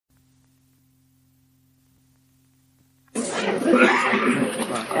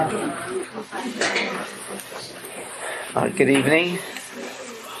Good evening.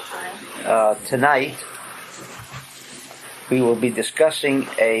 Tonight we will be discussing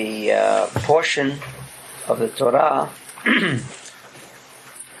a portion of the Torah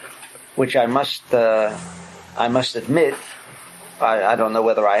which I must admit, I don't know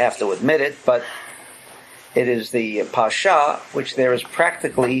whether I have to admit it, but it is the Parsha which there is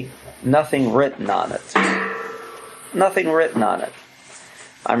practically nothing written on it. Nothing written on it.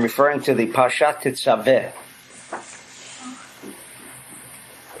 I'm referring to the Parshat Tetzaveh.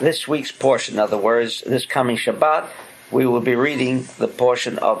 This week's portion, in other words, this coming Shabbat, we will be reading the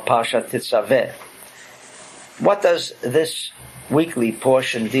portion of Parshat Tetzaveh. What does this weekly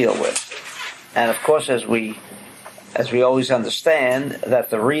portion deal with? And of course, as we always understand,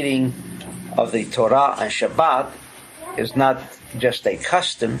 that the reading of the Torah on Shabbat is not just a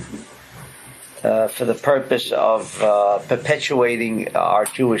custom for the purpose of perpetuating our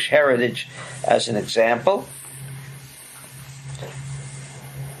Jewish heritage as an example.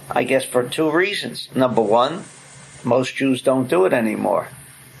 I guess for two reasons. Number one, most Jews don't do it anymore.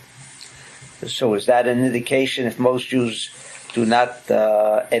 So is that an indication if most Jews do not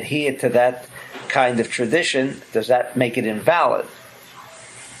adhere to that kind of tradition, does that make it invalid?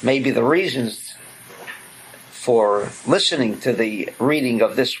 Maybe the reasons for listening to the reading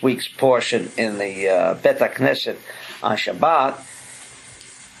of this week's portion in the Bet HaKnesset on Shabbat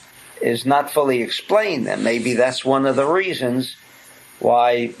is not fully explained, and maybe that's one of the reasons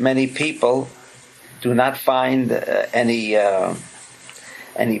why many people do not find any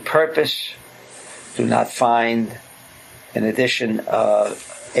purpose, do not find, in addition, a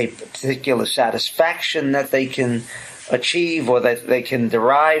particular satisfaction that they can achieve or that they can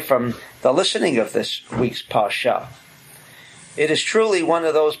derive from the listening of this week's Parsha. It is truly one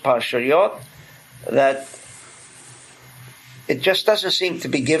of those Parshayot that it just doesn't seem to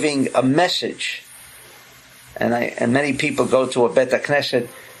be giving a message. And many people go to a Bet HaKnesset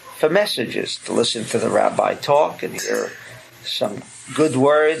for messages, to listen to the rabbi talk and hear some good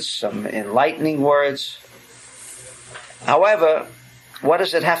words, some enlightening words. However, what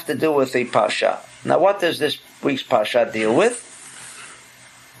does it have to do with the Parsha? Now, what does this week's Parsha deal with?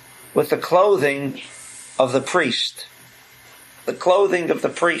 With the clothing of the priest. The clothing of the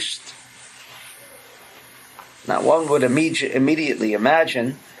priest. Now, one would immediately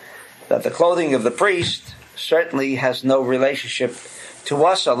imagine that the clothing of the priest certainly has no relationship to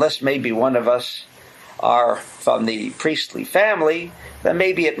us, unless maybe one of us are from the priestly family. Then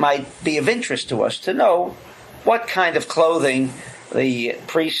maybe it might be of interest to us to know what kind of clothing the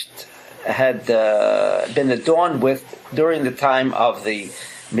priest had been adorned with during the time of the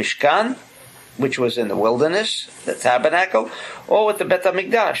Mishkan, which was in the wilderness, the tabernacle, or with the Bet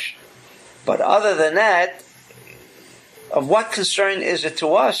HaMikdash. But other than that, of what concern is it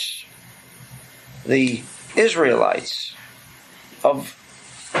to us, the Israelites, of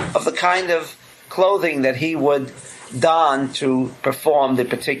the kind of clothing that he would don to perform the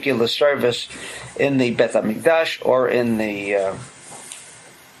particular service in the Bet HaMikdash or in the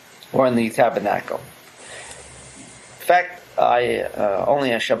tabernacle? In fact, I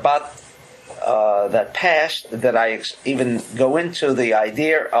only on Shabbat that passed that I even go into the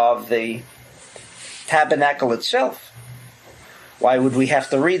idea of the tabernacle itself. Why would we have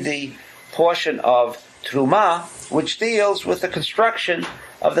to read the portion of Trumah, which deals with the construction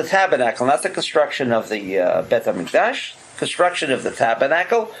of the tabernacle, not the construction of the Bet HaMikdash, construction of the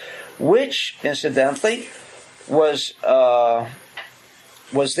tabernacle, which, incidentally, was there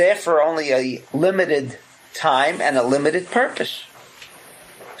for only a limited time and a limited purpose.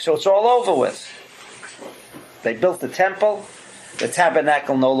 So it's all over with. They built the temple, the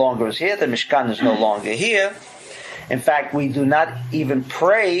tabernacle no longer is here, the Mishkan is no longer here. In fact, we do not even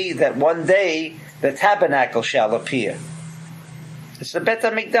pray that one day the tabernacle shall appear. It's the Bet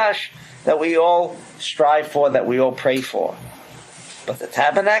HaMikdash that we all strive for, that we all pray for. But the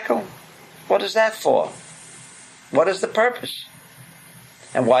tabernacle, what is that for? What is the purpose?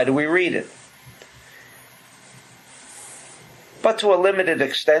 And why do we read it? But to a limited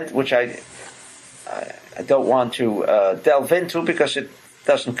extent, which I don't want to delve into because it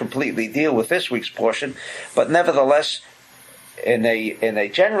doesn't completely deal with this week's portion, but nevertheless, in a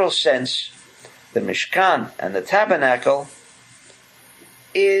general sense, the Mishkan and the tabernacle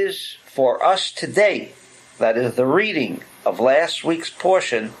is for us today, that is the reading of last week's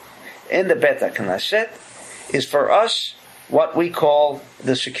portion in the Bet HaKnesset, is for us what we call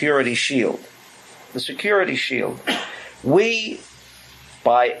the security shield. The security shield. We,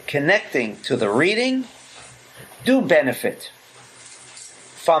 by connecting to the reading, do benefit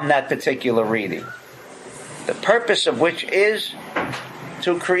from that particular reading. The purpose of which is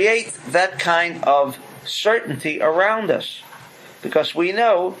to create that kind of certainty around us. Because we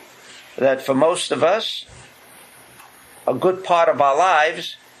know that for most of us, a good part of our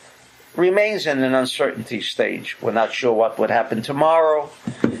lives remains in an uncertainty stage. We're not sure what would happen tomorrow.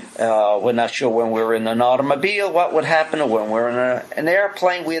 We're not sure when we're in an automobile what would happen, or when we're in an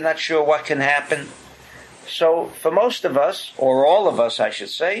airplane, we're not sure what can happen. So for most of us, or all of us I should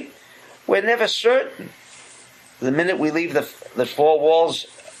say, we're never certain. The minute we leave the four walls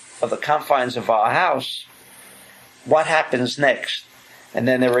of the confines of our house, what happens next? And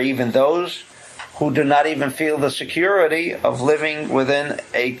then there are even those who do not even feel the security of living within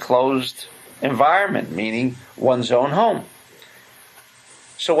a closed environment, meaning one's own home.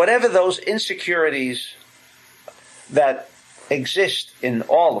 So whatever those insecurities that exist in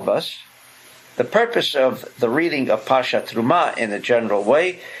all of us, the purpose of the reading of Parshat Trumah in a general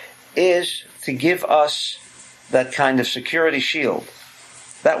way is to give us that kind of security shield.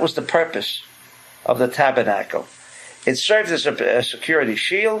 That was the purpose of the tabernacle. It served as a security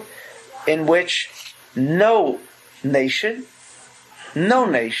shield in which no nation, no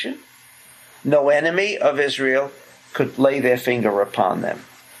enemy of Israel could lay their finger upon them.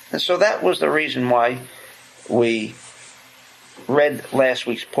 And so that was the reason why we read last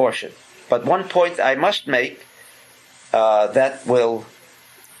week's portion. But one point I must make that will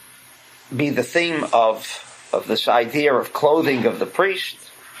be the theme of this idea of clothing of the priest,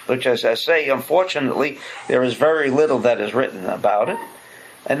 which, as I say, unfortunately, there is very little that is written about it.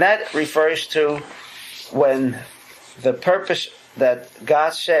 And that refers to when the purpose that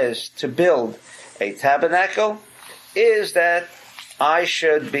God says to build a tabernacle is that I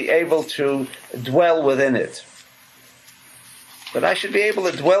should be able to dwell within it. But I should be able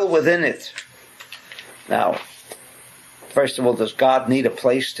to dwell within it. Now, first of all, does God need a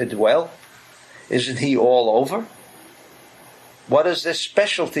place to dwell? Isn't He all over? What is this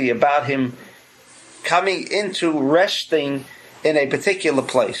specialty about Him coming into resting in a particular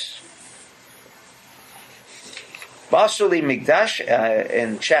place? Vasuli Migdash,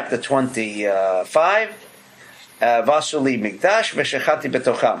 in chapter 25, Vasuli Migdash v'shechati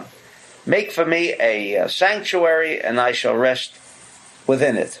betocham. Make for me a sanctuary, and I shall rest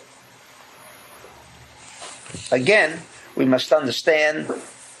within it. Again, we must understand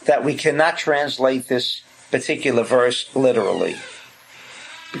that we cannot translate this particular verse literally,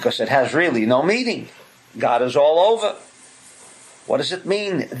 because it has really no meaning. God is all over. What does it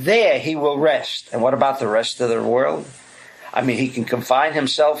mean? There He will rest. And what about the rest of the world? I mean, He can confine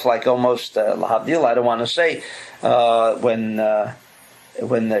Himself like almost lahavdil. I don't want to say when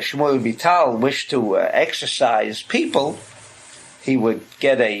Shmuel Bital wished to exercise people, he would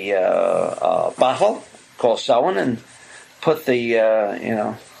get a bottle called someone and put the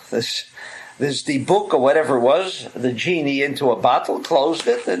the book or whatever it was, the genie, into a bottle, closed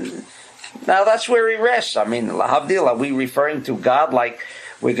it, and now that's where he rests. I mean, lahavdil, are we referring to God like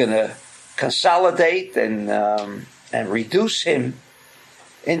we're going to consolidate and reduce Him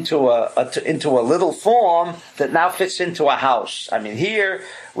into a little form that now fits into a house? I mean, here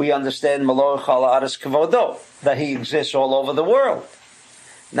we understand Maloch al Aretz Kavodo, that He exists all over the world.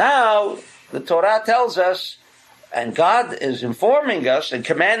 Now the Torah tells us, and God is informing us and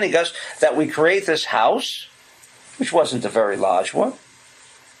commanding us, that we create this house, which wasn't a very large one,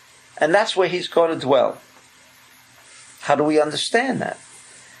 and that's where He's going to dwell. How do we understand that?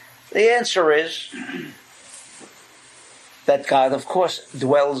 The answer is that God, of course,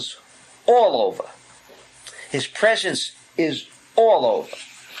 dwells all over. His presence is all over.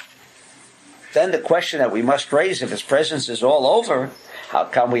 Then the question that we must raise, if His presence is all over, how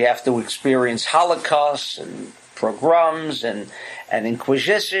come we have to experience holocausts and pogroms and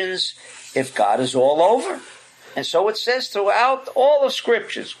inquisitions if God is all over? And so it says throughout all of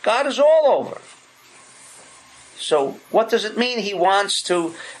Scriptures, God is all over. So what does it mean He wants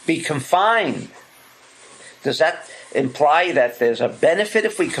to be confined? Does that imply that there's a benefit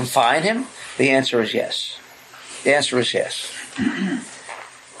if we confine Him? The answer is yes. The answer is yes.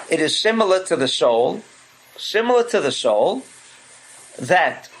 It is similar to the soul,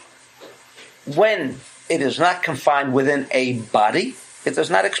 that when it is not confined within a body, it does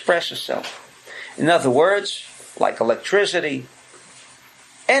not express itself. In other words, like electricity,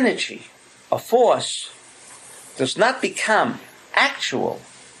 energy, a force, does not become actual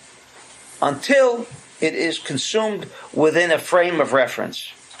until it is consumed within a frame of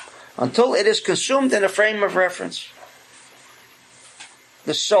reference. Until it is consumed in a frame of reference.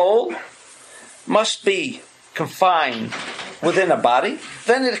 The soul must be confined within a body,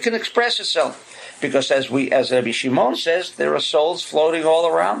 then it can express itself. Because as Rabbi Shimon says, there are souls floating all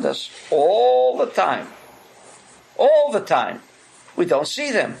around us all the time. All the time. We don't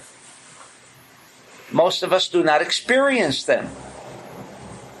see them. Most of us do not experience them.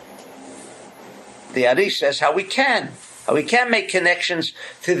 The Ari says how we can make connections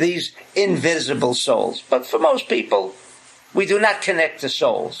to these invisible souls. But for most people, we do not connect to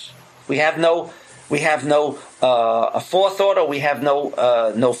souls. We have no a forethought, or we have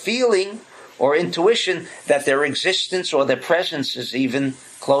no feeling or intuition that their existence or their presence is even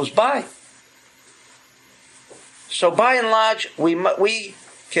close by. So by and large, we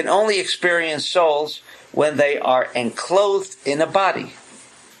can only experience souls when they are enclosed in a body.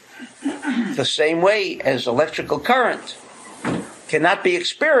 The same way as electrical current cannot be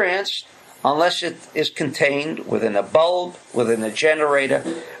experienced unless it is contained within a bulb, within a generator,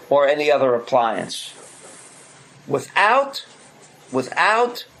 or any other appliance. Without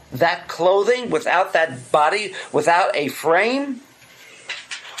that clothing, without that body, without a frame,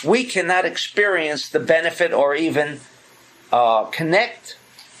 we cannot experience the benefit or even connect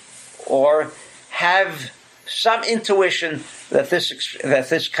or have some intuition that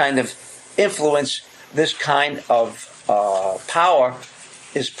this kind of influence, this kind of power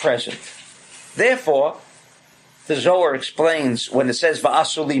is present. Therefore, the Zohar explains when it says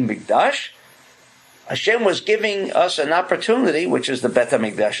Va'asuli Mikdash, Hashem was giving us an opportunity, which is the Bet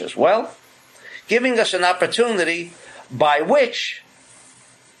HaMikdash as well, giving us an opportunity by which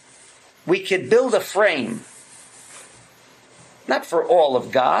we could build a frame, not for all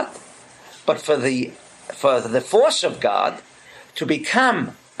of God, but for the force of God to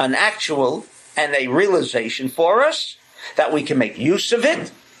become an actual and a realization for us, that we can make use of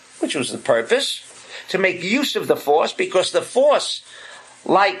it, which was the purpose, to make use of the force, because the force,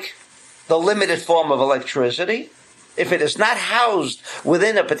 like the limited form of electricity, if it is not housed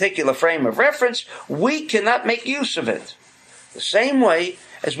within a particular frame of reference, we cannot make use of it. The same way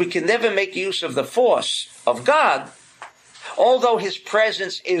as we can never make use of the force of God, although His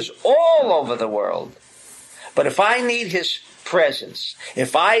presence is all over the world. But if I need His presence,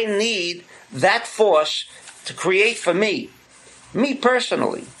 if I need that force to create for me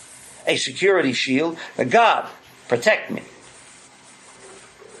personally, a security shield, God, protect me.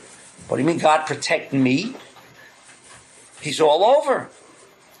 What do you mean, God protect me? He's all over.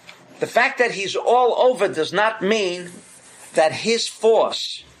 The fact that He's all over does not mean that His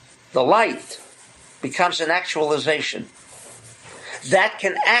force, the light, becomes an actualization that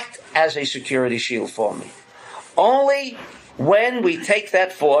can act as a security shield for me. Only when we take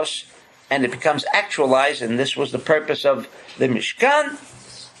that force and it becomes actualized, and this was the purpose of the Mishkan,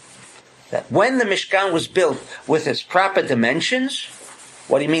 that when the Mishkan was built with its proper dimensions.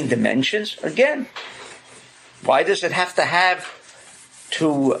 What do you mean dimensions? Again, why does it have to have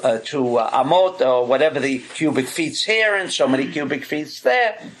to amot, or whatever the cubic feet's here and so many cubic feet's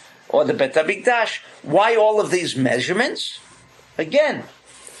there, or the Bet HaMikdash? Why all of these measurements? Again,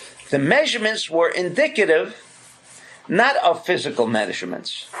 the measurements were indicative not of physical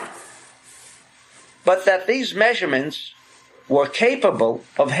measurements, but that these measurements were capable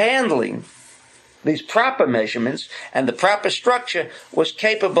of handling these proper measurements, and the proper structure was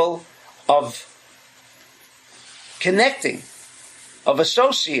capable of connecting, of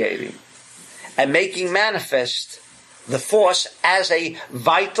associating, and making manifest the force as a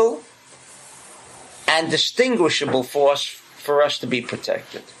vital and distinguishable force for us to be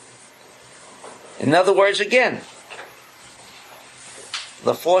protected. In other words, again,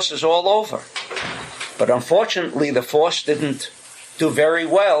 the force is all over. But unfortunately, the force didn't do very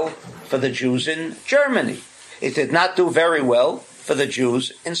well for the Jews in Germany. It did not do very well for the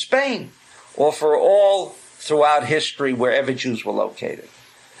Jews in Spain, or for all throughout history wherever Jews were located.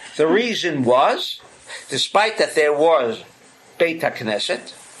 The reason was, despite that there was Beit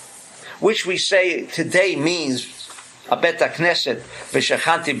HaKnesset, which we say today means a Beit HaKnesset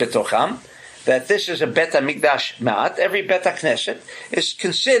v'shachanti betocham, that this is a Bet HaMikdash ma'at. Every Bet HaKnesset is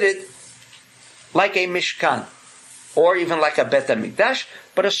considered like a Mishkan, or even like a Bet HaMikdash,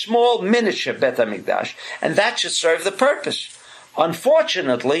 but a small miniature Bet HaMikdash, and that should serve the purpose.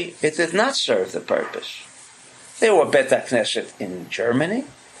 Unfortunately, it did not serve the purpose. There were Bet HaKnesset in Germany,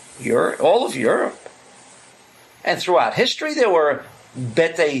 all of Europe, and throughout history there were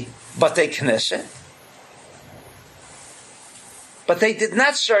Batei Knesset, but they did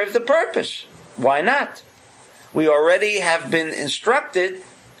not serve the purpose. Why not? We already have been instructed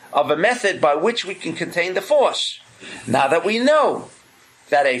of a method by which we can contain the force. Now that we know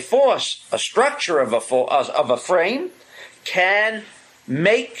that a force, a structure of a frame, can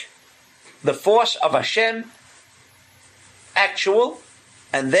make the force of Hashem actual,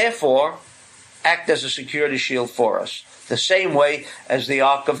 and therefore act as a security shield for us. The same way as the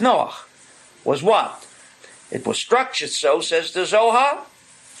Ark of Noah was what? It was structured so, says the Zohar.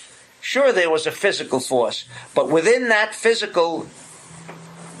 Sure, there was a physical force, but within that physical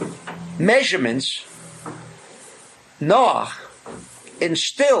measurements, Noah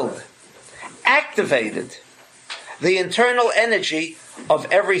instilled, activated the internal energy of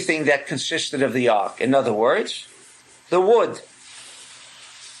everything that consisted of the ark. In other words, the wood.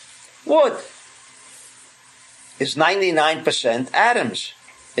 Wood is 99% atoms.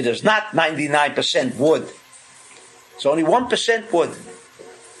 It is not 99% wood. It's only 1% wood.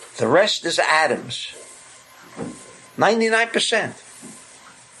 The rest is atoms. 99%.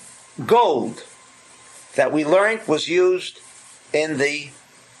 Gold that we learned was used in the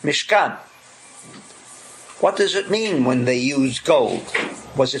Mishkan. What does it mean when they used gold?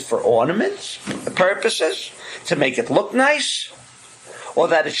 Was it for ornaments, purposes, to make it look nice, or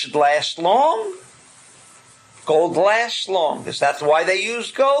that it should last long? Gold lasts long. Is that why they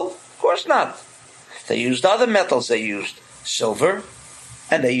used gold? Of course not. They used other metals. They used silver,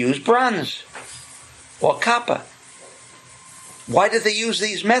 and they used bronze or copper. Why did they use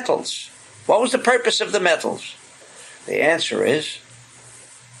these metals? What was the purpose of the metals? The answer is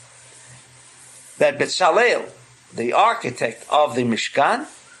that Bezalel, the architect of the Mishkan,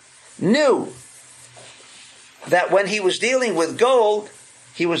 knew that when he was dealing with gold,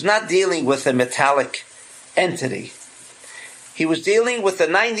 he was not dealing with a metallic entity. He was dealing with the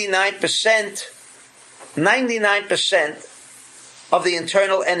 99% of the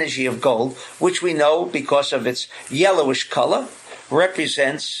internal energy of gold, which we know, because of its yellowish color,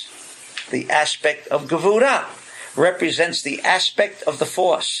 represents the aspect of Gevurah, represents the aspect of the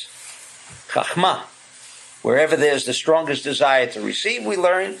force, Chachma. Wherever there's the strongest desire to receive, we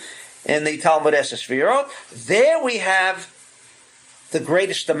learn in the Talmud Esesvirot, there we have the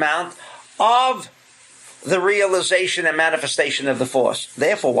greatest amount of the realization and manifestation of the force.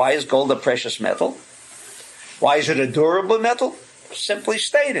 Therefore, why is gold a precious metal? Why is it a durable metal? Simply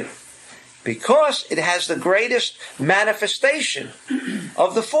stated, because it has the greatest manifestation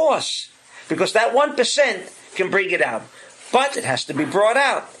of the force. Because that 1% can bring it out. But it has to be brought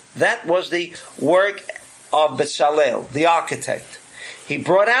out. That was the work of Bezalel, the architect. He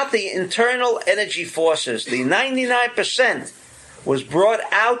brought out the internal energy forces. The 99% was brought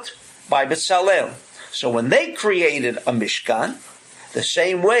out by Bezalel. So when they created a Mishkan, the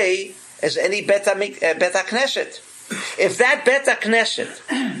same way as any Bet Knesset, if that Bet Knesset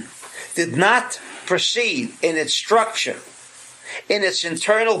did not proceed in its structure, in its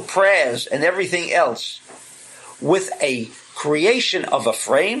internal prayers and everything else, with a creation of a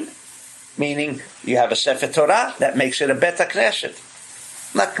frame, meaning you have a Sefer Torah, that makes it a Bet Knesset.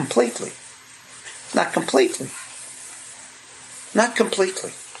 Not completely. Not completely. Not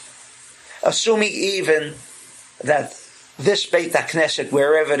completely. Assuming even that this Beit HaKnesset,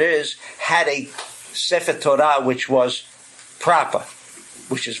 wherever it is, had a Sefer Torah which was proper,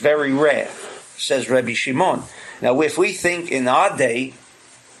 which is very rare, says Rabbi Shimon. Now, if we think in our day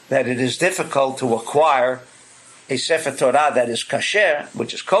that it is difficult to acquire a Sefer Torah that is kasher,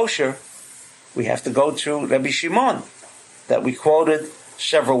 which is kosher, we have to go to Rabbi Shimon, that we quoted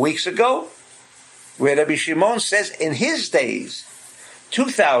several weeks ago, where Rabbi Shimon says in his days,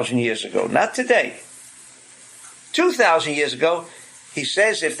 2,000 years ago, not today, 2,000 years ago, he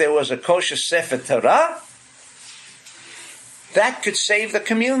says if there was a kosher Sefer Torah, that could save the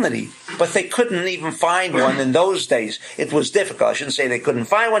community. But they couldn't even find one in those days. It was difficult. I shouldn't say they couldn't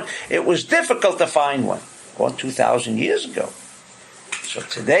find one. It was difficult to find one. 2,000 years ago. So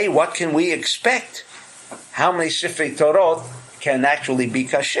today, what can we expect? How many Sifrei Torot can actually be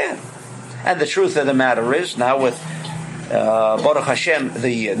kasher? And the truth of the matter is, now with Baruch Hashem,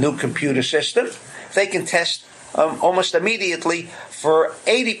 the new computer system, they can test almost immediately for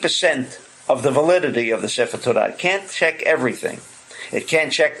 80% of the validity of the Sefer Torah. It can't check everything. It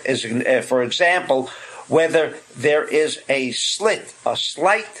can't check, for example, whether there is a slit, a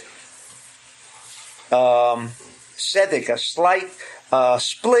slight tzedek, a slight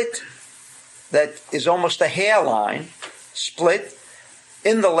split that is almost a hairline split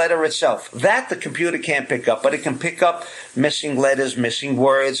in the letter itself. That the computer can't pick up, but it can pick up missing letters, missing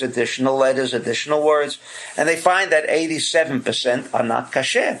words, additional letters, additional words, and they find that 87% are not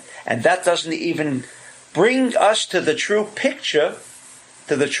kasher. And that doesn't even bring us to the true picture,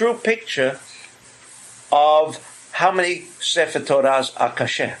 of how many Sefer Torahs are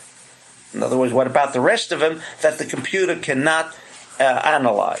kasher. In other words, what about the rest of them that the computer cannot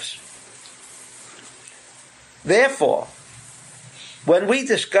analyze? Therefore, when we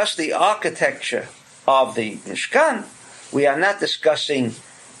discuss the architecture of the Mishkan, we are not discussing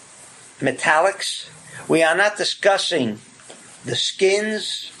metallics. We are not discussing the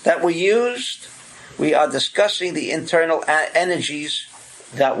skins that were used. we are discussing the internal energies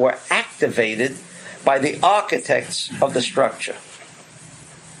that were activated by the architects of the structure.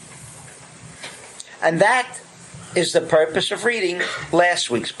 And that is the purpose of reading last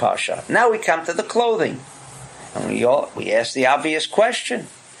week's Parsha. Now we come to the clothing. And we ask the obvious question.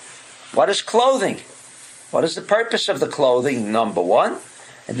 What is clothing? What is the purpose of the clothing, number one?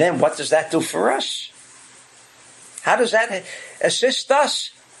 And then what does that do for us? How does that assist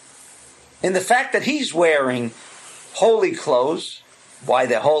us in the fact that he's wearing holy clothes? Why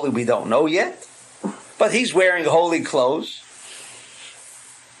they're holy we don't know yet. But he's wearing holy clothes.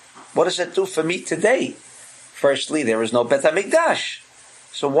 What does it do for me today? Firstly, there is no Bet HaMikdash.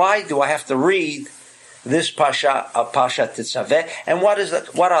 So why do I have to read this Parshat Tetzaveh? And what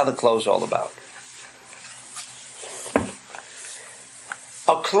are the clothes all about?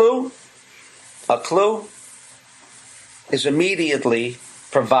 A clue is immediately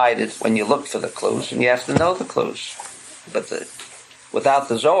provided when you look for the clues, and you have to know the clues. But without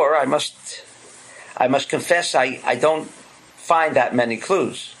the Zohar, I must confess I don't find that many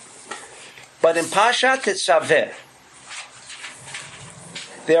clues. But in Parshat Tetzaveh,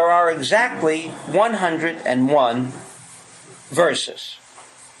 there are exactly 101 verses.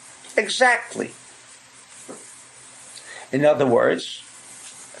 Exactly. In other words,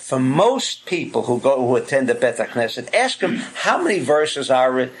 for most people who attend the Bet HaKnesset, ask them how many verses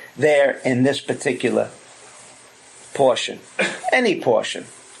are there in this particular portion. Any portion.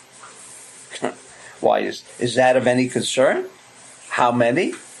 Why is that of any concern? How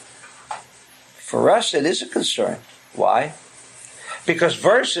many? For us, it is a concern. Why? Because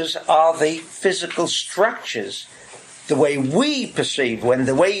verses are the physical structures, the way we perceive,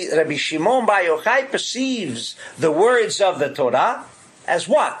 the way Rabbi Shimon Bar Yochai perceives the words of the Torah, as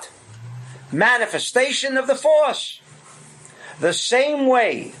what? Manifestation of the force. The same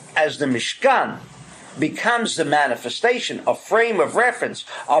way as the Mishkan becomes the manifestation, a frame of reference,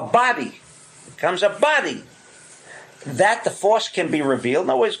 a body, becomes a body, that the force can be revealed. In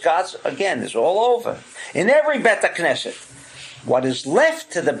other words, God's, again, is all over. In every Bet HaKnesset, what is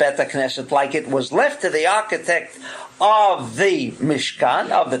left to the Bet HaKnesset, like it was left to the architect of the Mishkan,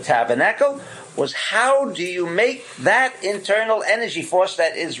 of the tabernacle, was how do you make that internal energy force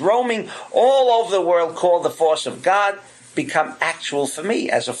that is roaming all over the world, called the force of God, become actual for me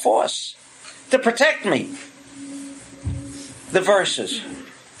as a force to protect me? The verses.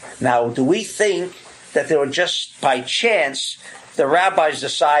 Now, do we think that they were just by chance the rabbis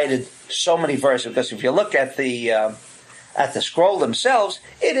decided so many verses? Because if you look at the scroll themselves,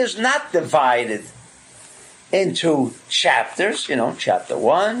 it is not divided into chapters, chapter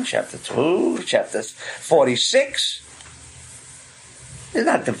 1, chapter 2, chapter 46. It's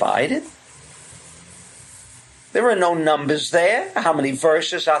not divided. There are no numbers there, how many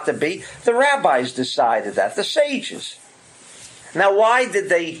verses ought to be. The rabbis decided that, the sages. Now, why did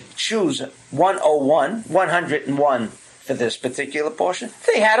they choose 101 for this particular portion?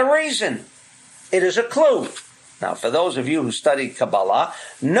 They had a reason. It is a clue. Now, for those of you who study Kabbalah,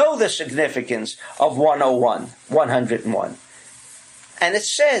 know the significance of 101. And it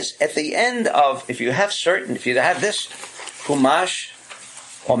says at the end of, if you have this Chumash,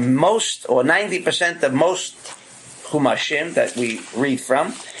 or 90% of most Chumashim that we read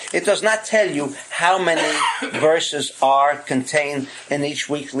from, it does not tell you how many verses are contained in each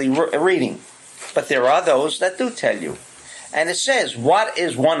weekly reading. But there are those that do tell you. And it says, what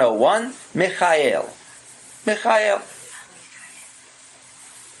is 101? Michael.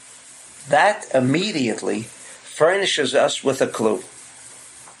 That immediately furnishes us with a clue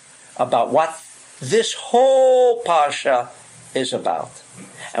about what this whole Parsha is about,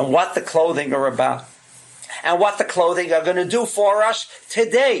 and what the clothing are about, and what the clothing are going to do for us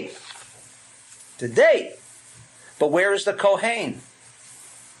today. Today. But where is the Kohen?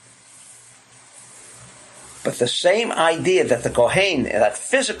 But the same idea that the Kohen, that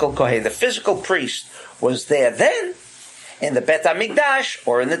physical Kohen, the physical priest, was there then, in the Bet HaMikdash,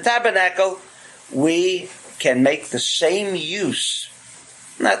 or in the tabernacle, we can make the same use.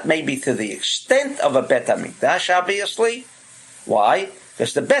 Not maybe to the extent of a Bet HaMikdash, obviously. Why?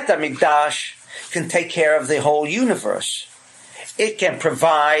 Because the Bet HaMikdash can take care of the whole universe. It can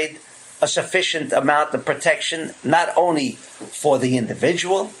provide a sufficient amount of protection, not only for the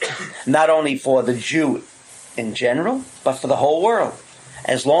individual, not only for the Jew in general, but for the whole world.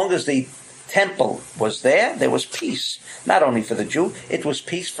 As long as the temple was there, there was peace. Not only for the Jew, it was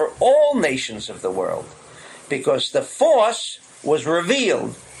peace for all nations of the world. Because the force was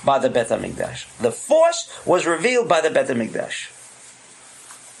revealed by the Bet HaMikdash. The force was revealed by the Bet HaMikdash.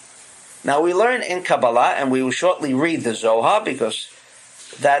 Now we learn in Kabbalah, and we will shortly read the Zohar, because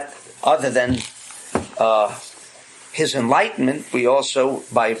that, other than his enlightenment, we also,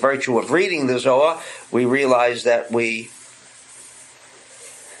 by virtue of reading the Zohar, we realize that we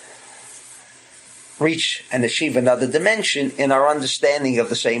reach and achieve another dimension in our understanding of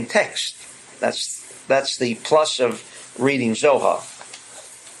the same text. That's the plus of reading Zohar,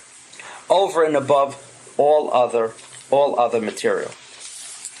 over and above all other material.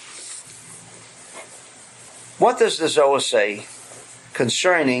 What does the Zohar say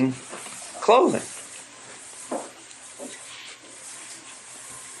concerning clothing?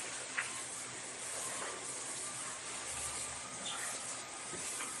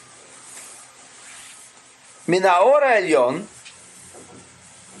 Min ha'or ha'elyon,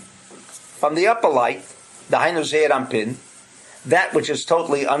 from the upper light, dahainu zeir anpin, that which is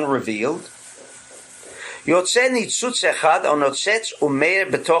totally unrevealed, yotzeh nitzutz echad onotzetz umeir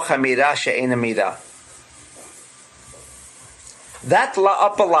betoch hamira she'ein hamira. That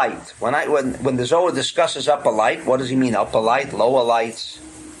upper light, when the Zohar discusses upper light, what does he mean? Upper light, lower lights.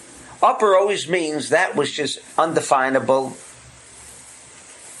 Upper always means that which is undefinable,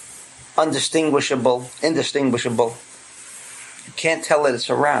 indistinguishable. You can't tell that it's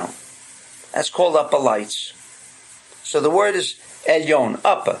around. That's called upper lights. So the word is elyon,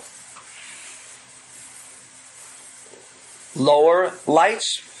 upper. Lower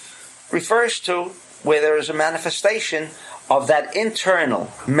lights refers to where there is a manifestation of that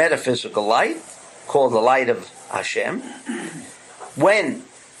internal metaphysical light, called the light of Hashem. When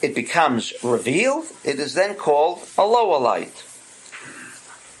it becomes revealed, it is then called a lower light.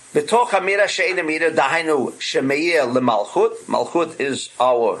 Betoch hamira she'ein hamira dahainu shemeir lemalchut. Malchut is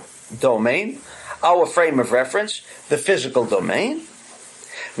our domain, our frame of reference, the physical domain.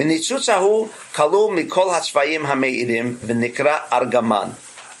 V'nitzutz hahu kalul mikol hatzvayim hameirim v'nikra argaman.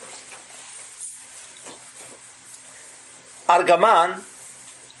 Argaman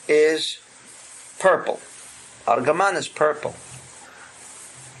is purple. Argaman is purple.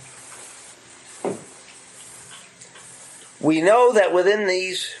 We know that within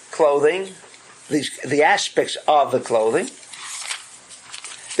these clothing, the aspects of the clothing,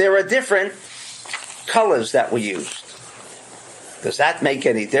 there are different colors that we used. Does that make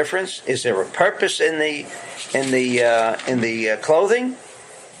any difference? Is there a purpose in the clothing?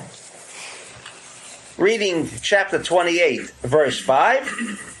 Reading chapter 28, verse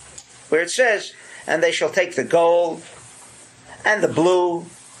 5, where it says, "And they shall take the gold, and the blue,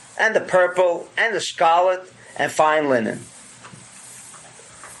 and the purple, and the scarlet, and fine linen."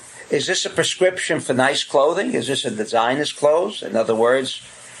 Is this a prescription for nice clothing? Is this a designer's clothes? In other words,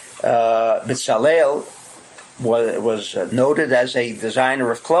 Bezalel was noted as a designer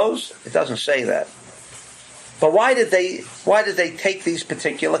of clothes? It doesn't say that. But why did they take these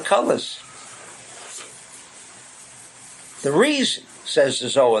particular colors? The reason, says the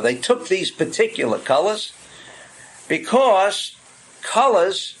Zohar, they took these particular colors because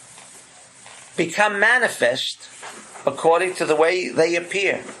colors become manifest according to the way they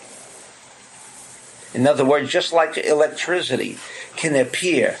appear. In other words, just like electricity can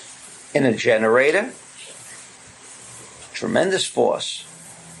appear in a generator, tremendous force.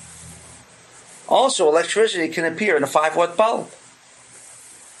 Also, electricity can appear in a 5-watt bulb.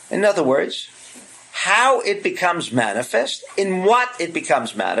 In other words, how it becomes manifest, in what it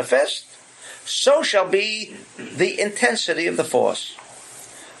becomes manifest, so shall be the intensity of the force.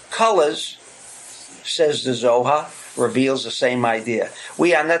 Colors, says the Zohar, reveals the same idea.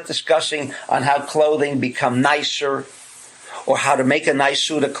 We are not discussing on how clothing become nicer or how to make a nice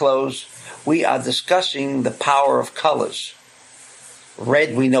suit of clothes. We are discussing the power of colors.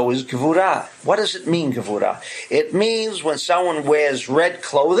 Red, we know, is gevurah. What does it mean, gevurah? It means when someone wears red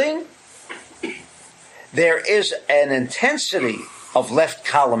clothing, there is an intensity of left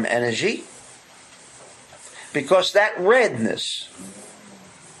column energy because that redness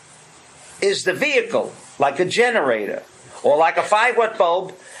is the vehicle, like a generator or like a 5-watt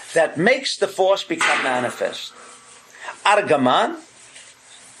bulb, that makes the force become manifest. Argaman,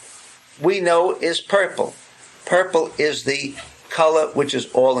 we know, is purple. Purple is the color which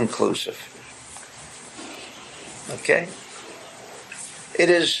is all-inclusive. Okay? It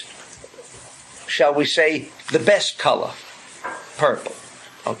is, shall we say, the best color, purple.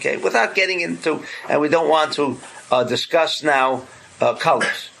 Okay? Without getting into, and we don't want to discuss now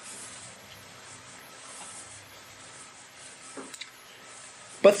colors.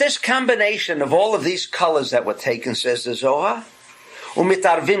 But this combination of all of these colors that were taken, says the Zohar,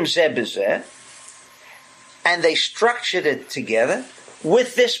 umitarvim zeh b'zeh, and they structured it together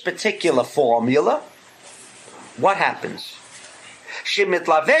with this particular formula, what happens?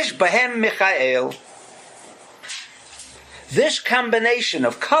 Shemitlavesh bahem Michael. This combination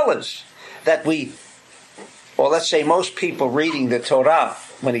of colors that we or let's say most people reading the Torah,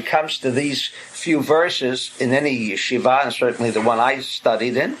 when it comes to these few verses in any yeshiva, and certainly the one I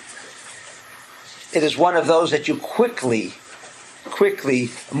studied in, it is one of those that you quickly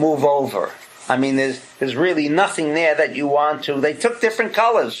move over. I mean, there's really nothing there that you want to. They took different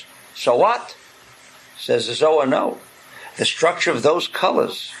colors. So what? Says the Zohar, no. The structure of those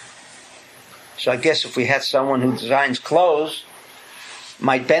colors. So I guess if we had someone who designs clothes,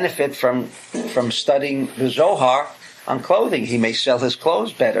 might benefit from studying the Zohar on clothing. He may sell his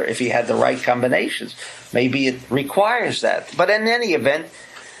clothes better if he had the right combinations. Maybe it requires that. But in any event,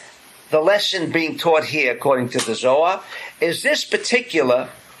 the lesson being taught here, according to the Zohar, is this particular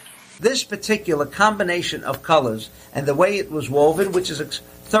combination of colors and the way it was woven, which is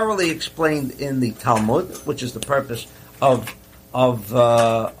thoroughly explained in the Talmud, which is the purpose of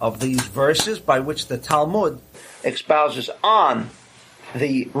these verses, by which the Talmud espouses on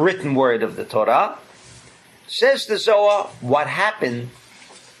the written word of the Torah. Says the Zohar, what happened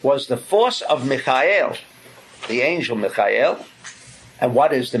was the force of Michael, the angel Michael. And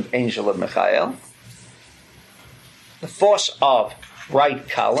what is the angel of Michael? The force of right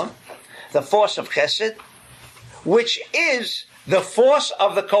color, the force of Chesed, which is the force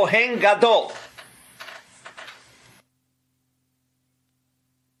of the Kohen Gadol.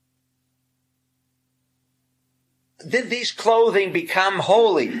 Did these clothing become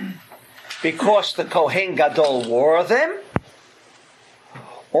holy because the Kohen Gadol wore them?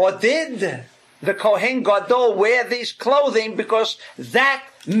 Or did the Kohen Gadol wear these clothing because that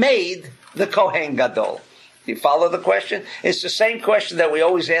made the Kohen Gadol? You follow the question? It's the same question that we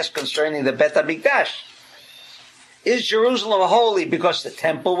always ask concerning the Bet HaMikdash. Is Jerusalem holy because the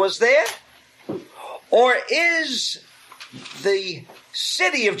temple was there? Or is the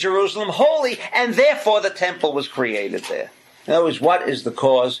city of Jerusalem holy and therefore the temple was created there? In other words, what is the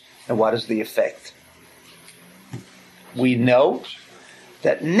cause and what is the effect? We know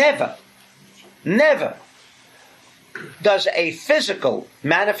that never does a physical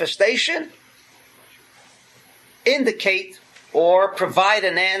manifestation indicate or provide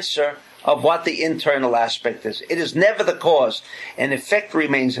an answer of what the internal aspect is. It is never the cause. An effect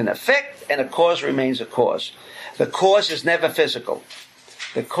remains an effect, and a cause remains a cause. The cause is never physical.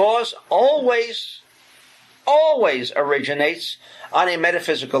 The cause always originates on a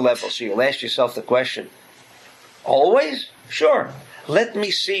metaphysical level. So you'll ask yourself the question, always? Sure. Let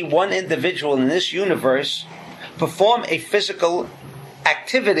me see one individual in this universe perform a physical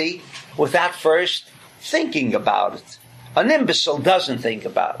activity without first thinking about it. An imbecile doesn't think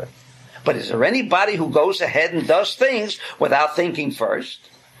about it. But is there anybody who goes ahead and does things without thinking first?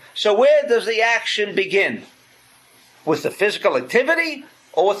 So where does the action begin? With the physical activity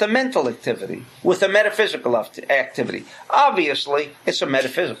or with the mental activity? With the metaphysical activity? Obviously, it's a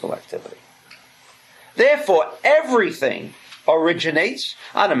metaphysical activity. Therefore, everything originates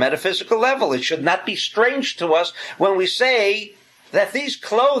on a metaphysical level. It should not be strange to us when we say that these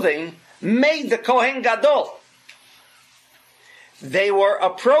clothing made the Kohen Gadol. They were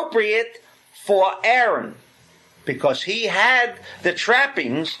appropriate for Aaron because he had the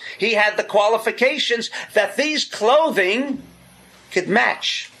trappings, he had the qualifications that these clothing could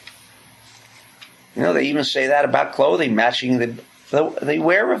match. You know, they even say that about clothing, matching the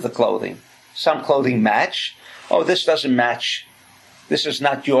wearer of the clothing. Some clothing match. Oh, this doesn't match. This is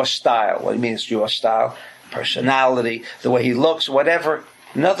not your style. What do you mean it's your style? Personality, the way he looks, whatever.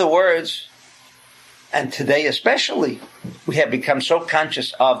 In other words, and today especially, we have become so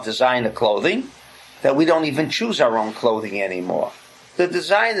conscious of designer clothing that we don't even choose our own clothing anymore. The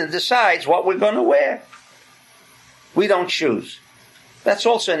designer decides what we're going to wear. We don't choose. That's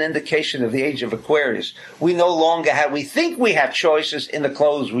also an indication of the age of Aquarius. We no longer we think we have choices in the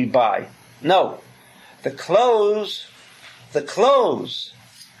clothes we buy. No. The clothes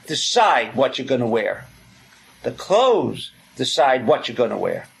decide what you're going to wear. The clothes decide what you're going to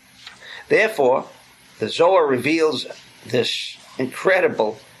wear. Therefore, the Zohar reveals this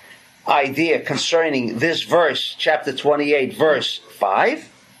incredible idea concerning this verse, chapter 28, verse 5,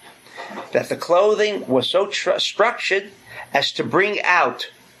 that the clothing was so structured as to bring out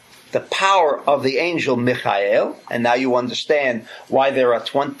the power of the angel Michael, and now you understand why there are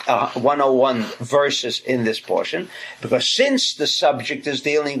 101 verses in this portion, because since the subject is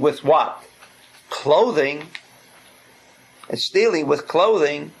dealing with what? Clothing. It's dealing with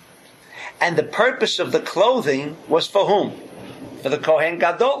clothing, and the purpose of the clothing was for whom? For the Kohen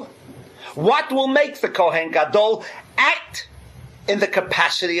Gadol. What will make the Kohen Gadol act in the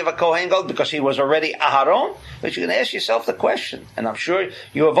capacity of a Kohen Gadol? Because he was already Aharon. But you can ask yourself the question, and I'm sure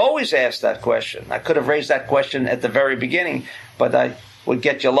you have always asked that question. I could have raised that question at the very beginning, but I would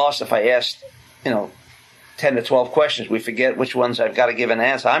get you lost if I asked, 10 or 12 questions. We forget which ones I've got to give an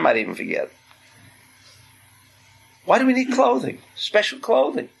answer. I might even forget. Why do we need clothing? Special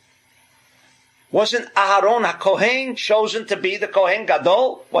clothing. Wasn't Aharon HaKohen chosen to be the Kohen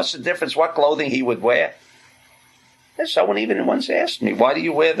Gadol? What's the difference what clothing he would wear? And someone even once asked me, why do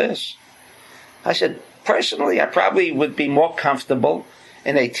you wear this? I said, personally, I probably would be more comfortable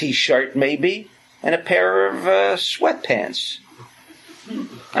in a t-shirt maybe and a pair of sweatpants.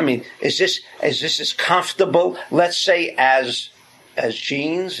 I mean, is this as comfortable, let's say, as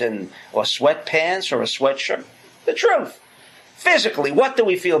jeans or sweatpants or a sweatshirt? The truth. Physically, what do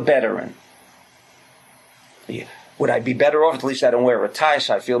we feel better in? Would I be better off? At least I don't wear a tie,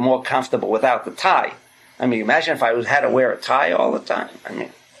 so I feel more comfortable without the tie. I mean, imagine if I had to wear a tie all the time. I mean,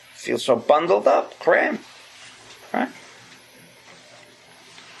 I feel so bundled up, cramped. Right?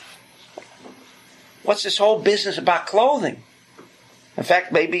 What's this whole business about clothing? In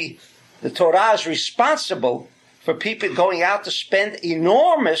fact, maybe the Torah is responsible for people going out to spend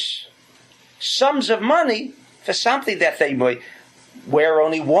enormous sums of money for something that they might wear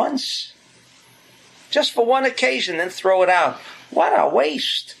only once. Just for one occasion, then throw it out. What a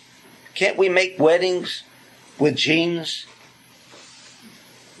waste. Can't we make weddings with jeans?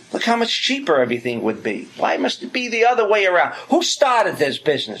 Look how much cheaper everything would be. Why must it be the other way around? Who started this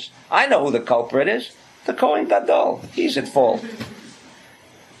business? I know who the culprit is. The Kohen Gadol. He's at fault.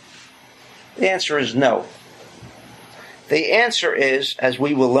 The answer is no. The answer is, as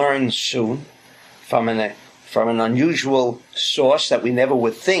we will learn soon, from an unusual source that we never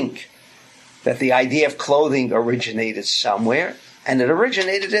would think, that the idea of clothing originated somewhere, and it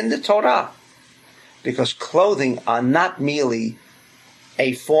originated in the Torah. Because clothing are not merely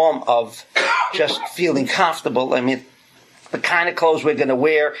a form of just feeling comfortable. I mean, the kind of clothes we're going to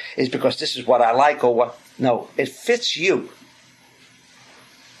wear is because this is what I like or what. No, it fits you.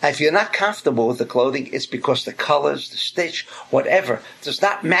 If you're not comfortable with the clothing, it's because the colors, the stitch, whatever, does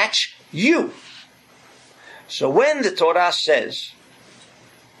not match you. So when the Torah says,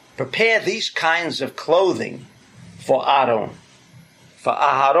 prepare these kinds of clothing for Aaron, for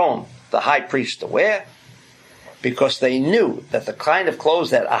Aharon, the high priest, to wear, because they knew that the kind of clothes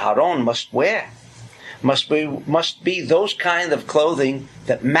that Aharon must wear must be those kind of clothing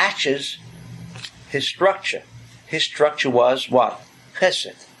that matches his structure. His structure was what?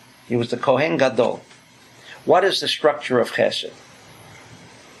 Chesed. He was the Kohen Gadol. What is the structure of Chesed?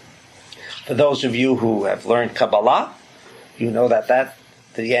 For those of you who have learned Kabbalah, you know that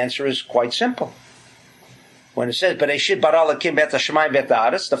the answer is quite simple. When it says, Bereshit bara Elokim et hashamayim v'et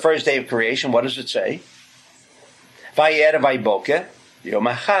haaretz, the first day of creation, what does it say? Vaye'er vayboker, Yom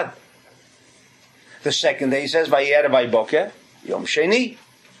Echad. The second day says, Vaye'er vayboker, Yom Sheni.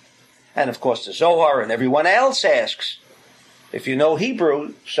 And of course the Zohar and everyone else asks, if you know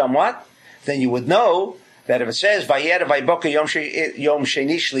Hebrew somewhat, then you would know that if it says, Vaye'er vayboker, Yom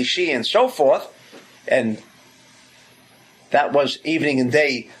Sheni Shlishi, and so forth, and that was evening and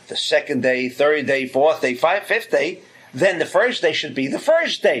day, the second day, third day, fourth day, fifth day, then the first day should be the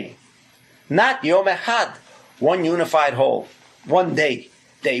first day. Not Yom Echad, one unified whole, one day,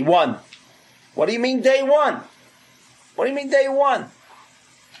 day one. What do you mean day one? What do you mean day one?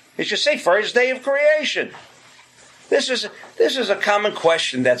 It should say first day of creation. This is a common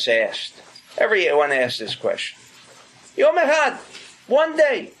question that's asked. Everyone asks this question. Yom Echad, one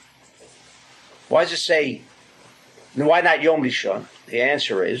day. Why does it say, why not Yom Rishon? The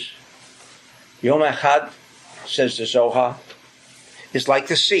answer is, Yom Echad, says the Zohar, is like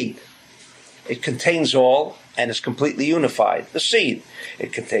the seed. It contains all and is completely unified. The seed.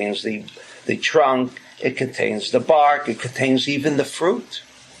 It contains the trunk, it contains the bark, it contains even the fruit.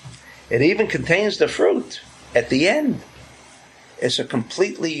 It even contains the fruit at the end. It's a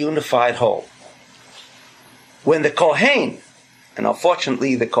completely unified whole. When the Kohen, and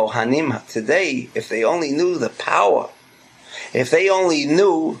unfortunately the Kohanim today, if they only knew the power, if they only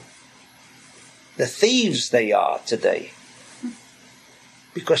knew the thieves they are today,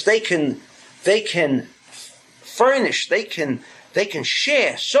 because they can furnish, they can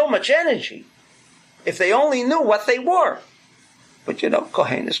share so much energy, if they only knew what they were. But you know,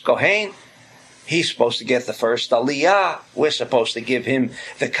 Kohen is Kohen. He's supposed to get the first aliyah. We're supposed to give him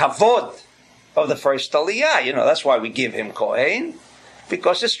the kavod of the first aliyah. You know, that's why we give him Kohen,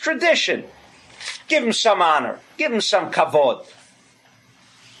 because it's tradition. Give him some honor. Give him some kavod.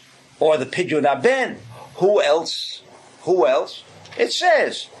 Or the Pidyon Aben. Who else? Who else? It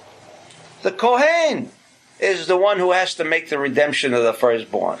says, the Kohen is the one who has to make the redemption of the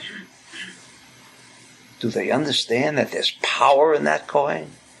firstborn. Do they understand that there's power in that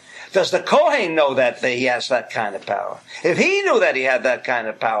Kohen? Does the Kohen know that he has that kind of power? If he knew that he had that kind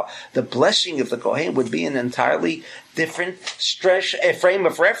of power, the blessing of the Kohen would be an entirely different a frame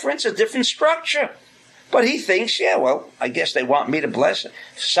of reference, a different structure. But he thinks, yeah, well, I guess they want me to bless them.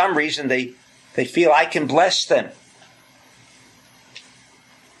 For some reason, they feel I can bless them.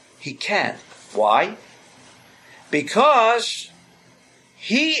 He can't. Why? Because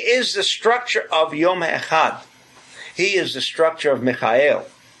he is the structure of Yom Echad. He is the structure of Michael.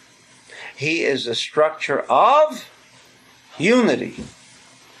 He is the structure of unity.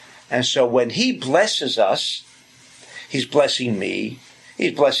 And so when he blesses us, he's blessing me,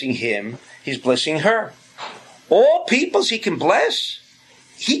 he's blessing him, he's blessing her. All peoples he can bless,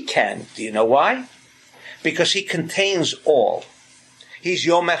 he can. Do you know why? Because he contains all. He's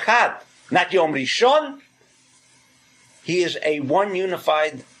Yom Echad, not Yom Rishon. He is a one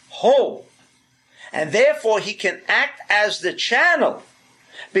unified whole. And therefore he can act as the channel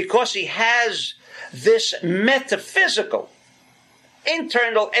because he has this metaphysical,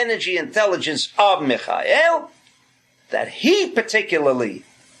 internal energy intelligence of Michael that he particularly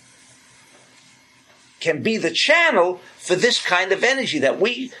can be the channel for this kind of energy, that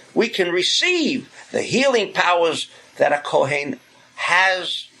we can receive the healing powers that a Kohen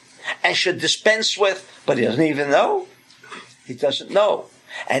has and should dispense with, but he doesn't even know. He doesn't know.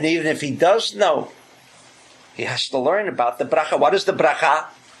 And even if he does know, he has to learn about the bracha. What is the bracha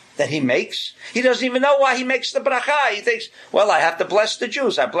that he makes? He doesn't even know why he makes the bracha. He thinks, well, I have to bless the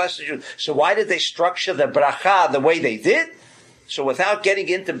Jews. I bless the Jews. So why did they structure the bracha the way they did? So without getting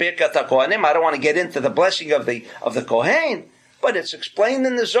into Birkat HaKohanim, I don't want to get into the blessing of the Kohen, but it's explained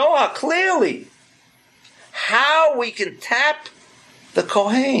in the Zohar clearly how we can tap the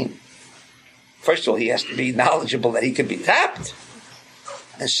Kohen. First of all, he has to be knowledgeable that he can be tapped.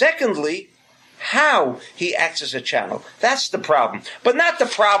 And secondly, how he acts as a channel. That's the problem. But not the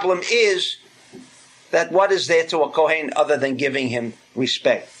problem is that what is there to a Kohen other than giving him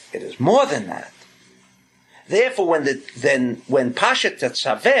respect. It is more than that. Therefore, when Parshat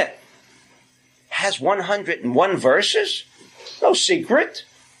Tetzaveh has 101 verses, no secret.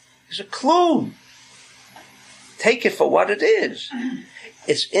 There's a clue. Take it for what it is.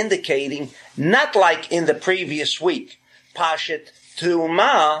 It's indicating, not like in the previous week, Parshat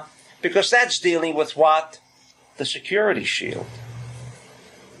Trumah, because that's dealing with what? The security shield.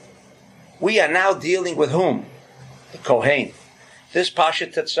 We are now dealing with whom? The Kohen. This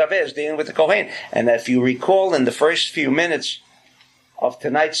Parshat Tetzaveh is dealing with the Kohen. And if you recall in the first few minutes of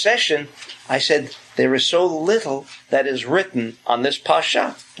tonight's session, I said there is so little that is written on this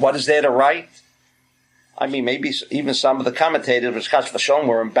Parsha. What is there to write? I mean, maybe even some of the commentators with Chas v'Sholom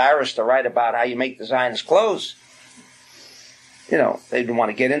were embarrassed to write about how you make the Zionist clothes. You know, they didn't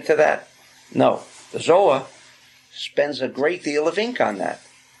want to get into that. No, the Zohar spends a great deal of ink on that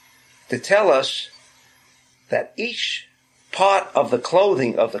to tell us that each part of the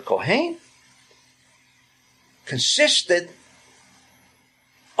clothing of the Kohen consisted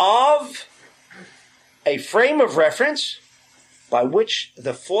of a frame of reference by which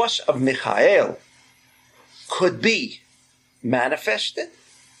the force of Michael could be manifested,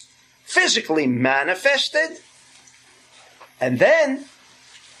 physically manifested, and then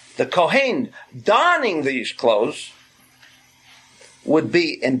the Kohen donning these clothes would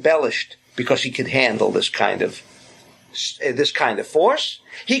be embellished because he could handle this kind of force.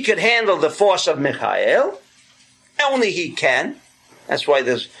 He could handle the force of Michael. Only he can. That's why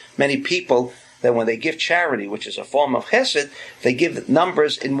there's many people that when they give charity, which is a form of chesed, they give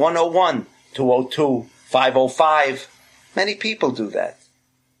numbers in 101, 202, 505. Many people do that.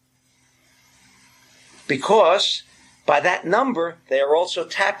 Because by that number, they are also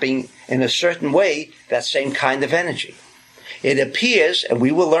tapping in a certain way that same kind of energy. It appears, and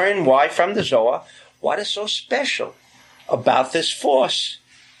we will learn why from the Zohar, what is so special about this force.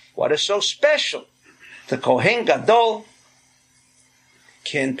 What is so special? The Kohen Gadol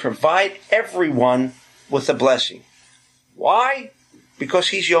can provide everyone with a blessing. Why? Because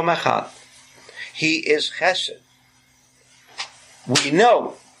he's Yom Echad. He is Chesed. We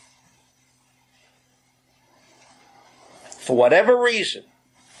know, for whatever reason,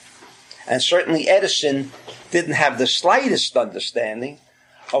 and certainly Edison didn't have the slightest understanding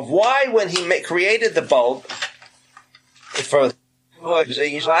of why, when he created the bulb, for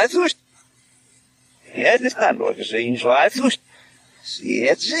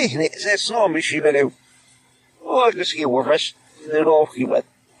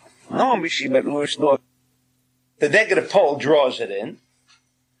the negative pole draws it in.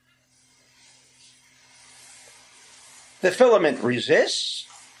 The filament resists,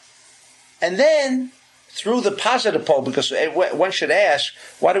 and then through the positive pole, because one should ask,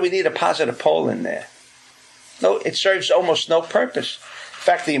 why do we need a positive pole in there? No, it serves almost no purpose. In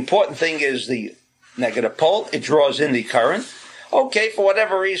fact, the important thing is the negative pole. It draws in the current. Okay, for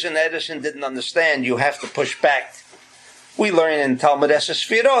whatever reason Edison didn't understand, you have to push back. We learn in Talmud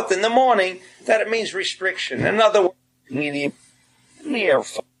Esesfirot in the morning that it means restriction. In other words, medium near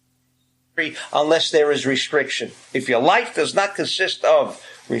unless there is restriction. If your life does not consist of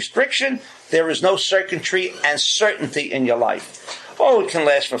restriction, there is no circuitry and certainty in your life. Oh, it can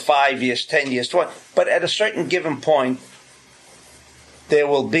last for 5 years, 10 years, 20, but at a certain given point, there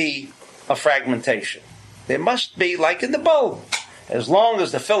will be a fragmentation. There must be, like in the bulb, as long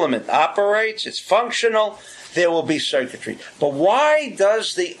as the filament operates, it's functional, there will be circuitry. But why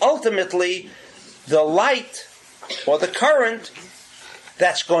does ultimately the light or the current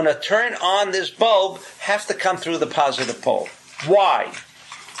that's going to turn on this bulb have to come through the positive pole? Why?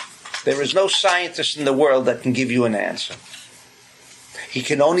 There is no scientist in the world that can give you an answer. He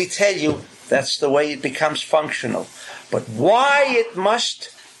can only tell you that's the way it becomes functional. But why it must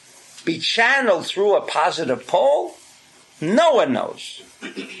be channeled through a positive pole, no one knows.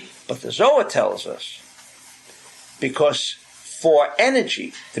 But the Zohar tells us, because for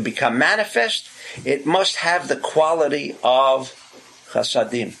energy to become manifest, it must have the quality of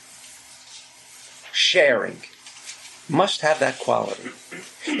chasadim. Sharing. Must have that quality.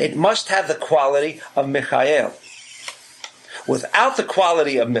 It must have the quality of Michael. Without the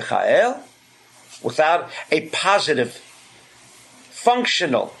quality of Michael, without a positive,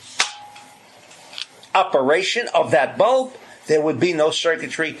 functional operation of that bulb, there would be no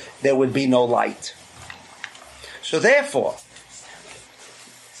circuitry, there would be no light. So therefore,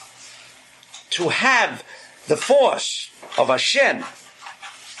 to have the force of Hashem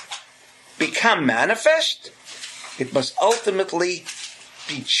become manifest, it must ultimately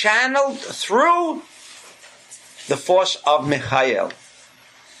be channeled through the force of Michael,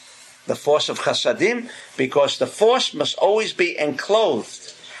 the force of Chasadim, because the force must always be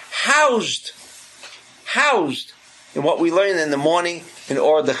enclosed, housed in what we learn in the morning in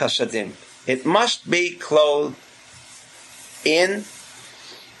Or the Chasadim. It must be clothed in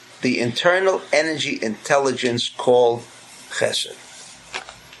the internal energy intelligence called Chesed.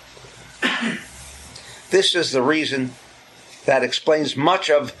 This is the reason that explains much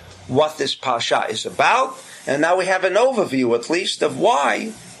of what this Parsha is about, and now we have an overview at least of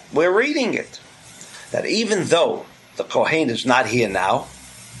why we're reading it. That even though the Kohen is not here now,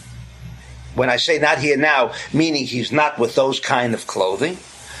 when I say not here now, meaning he's not with those kind of clothing,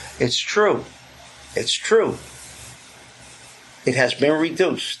 it's true. It's true. It has been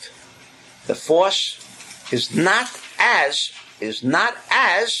reduced. The force is not as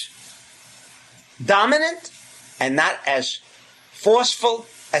dominant and not as forceful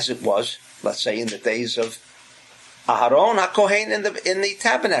as it was, let's say, in the days of Aharon HaKohen in the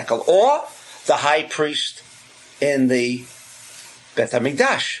tabernacle, or the high priest in the Bet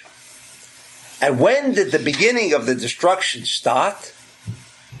HaMikdash. And when did the beginning of the destruction start?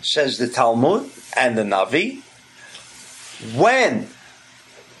 Says the Talmud and the Navi. When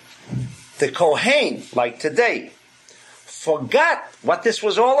the Kohen, like today, forgot what this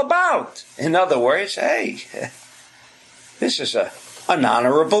was all about. In other words, hey, this is an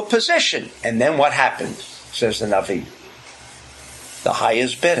honorable position. And then what happened, says the Navi? The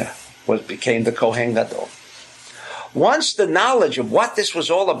highest bidder became the Kohen Gadol. Once the knowledge of what this was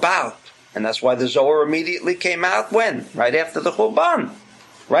all about, and that's why the Zohar immediately came out when? Right after the Churban.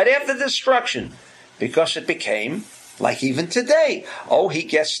 Right after destruction. Because it became like even today. Oh, he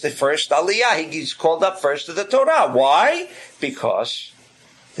gets the first Aliyah. He's called up first to the Torah. Why? Because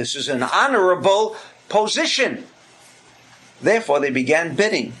this is an honorable position. Therefore, they began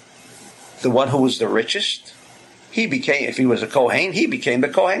bidding. The one who was the richest, he became, if he was a Kohen, he became the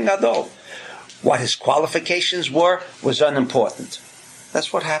Kohen Gadol. What his qualifications were was unimportant.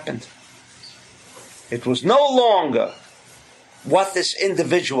 That's what happened. It was no longer what this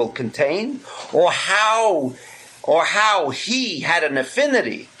individual contained, or how he had an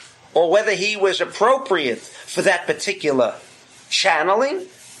affinity, or whether he was appropriate for that particular channeling,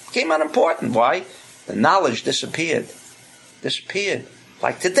 became unimportant. Why? The knowledge disappeared.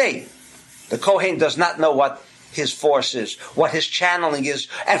 Like today, the Kohen does not know what his force is, what his channeling is,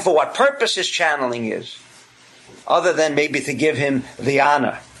 and for what purpose his channeling is, other than maybe to give him the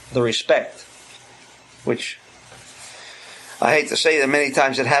honor, the respect, which I hate to say that many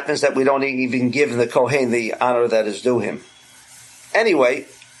times it happens that we don't even give the Kohen the honor that is due him. Anyway,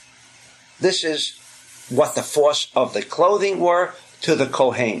 this is what the force of the clothing were to the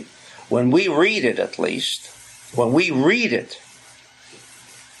Kohen. When we read it, at least, when we read it,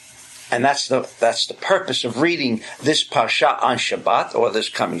 and that's the purpose of reading this Parsha on Shabbat, or this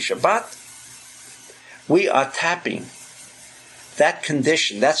coming Shabbat, we are tapping that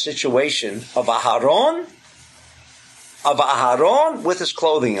condition, that situation of Aharon with his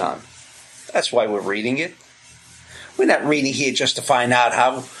clothing on. That's why we're reading it. We're not reading here just to find out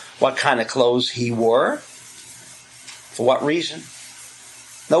what kind of clothes he wore. For what reason?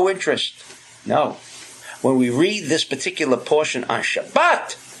 No interest. No. When we read this particular portion on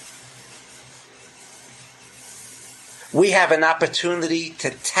Shabbat, we have an opportunity to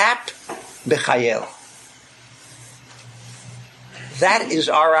tap Michael. That is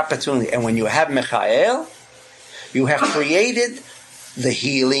our opportunity. And when you have Michael, you have created the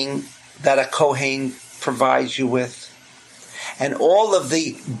healing that a Kohen provides you with, and all of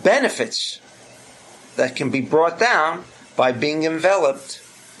the benefits that can be brought down by being enveloped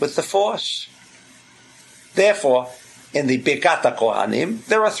with the force. Therefore, in the Birkat HaKohanim,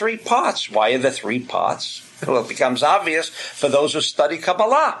 there are 3 parts. Why are there 3 parts? Well, it becomes obvious for those who study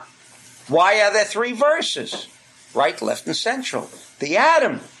Kabbalah. Why are there 3 verses? Right, left, and central. The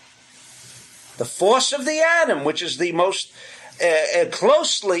atom. The force of the atom, which is the most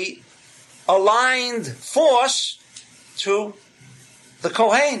closely aligned force to the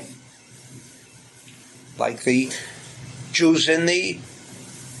Kohen. Like the Jews in the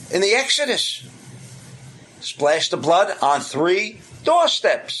Exodus. Splash the blood on 3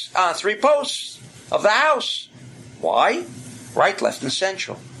 doorsteps, on 3 posts of the house. Why? Right, left, and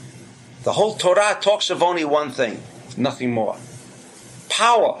central. The whole Torah talks of only one thing, nothing more.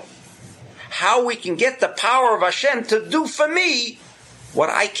 Power. How we can get the power of Hashem to do for me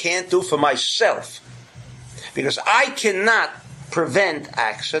what I can't do for myself. Because I cannot prevent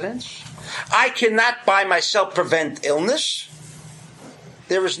accidents. I cannot by myself prevent illness.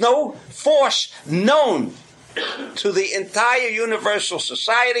 There is no force known to the entire universal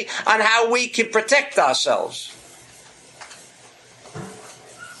society on how we can protect ourselves.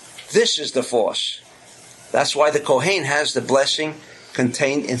 This is the force. That's why the Kohen has the blessing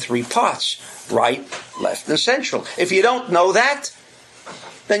contained in 3 parts. Right, left, and central. If you don't know that,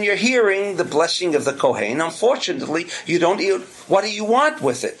 then you're hearing the blessing of the Kohen. Unfortunately, you don't. What do you want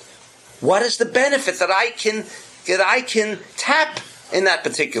with it? What is the benefit that I can tap in that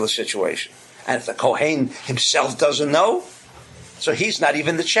particular situation? And if the Kohen himself doesn't know, so he's not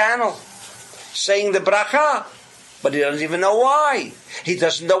even the channel saying the bracha, but he doesn't even know why. He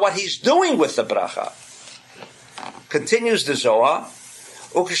doesn't know what he's doing with the bracha. Continues the Zohar.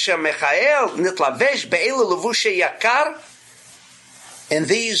 And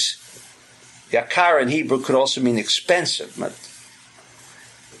these, yakar in Hebrew could also mean expensive, but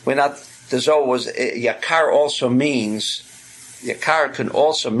the Zohar was, yakar also means, yakar can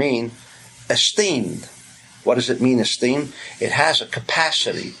also mean esteemed. What does it mean, esteemed? It has a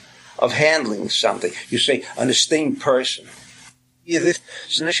capacity of handling something. You say, an esteemed person.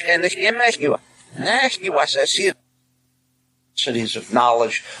 Of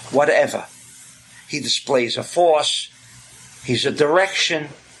knowledge, whatever. He displays a force, he's a direction,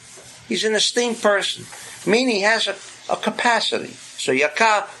 he's an esteemed person, meaning he has a capacity. So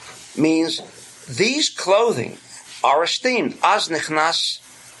yakar means these clothing are esteemed. Az nichnas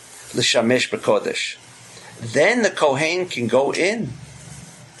l'shamesh b'kodesh. Then the Kohen can go in.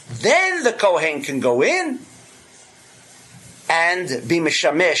 And be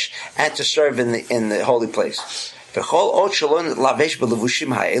mishamesh, and to serve in the holy place. And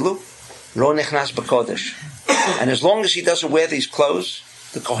as long as he doesn't wear these clothes,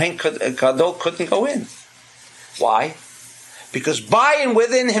 the Kohen Gadol couldn't go in. Why? Because by and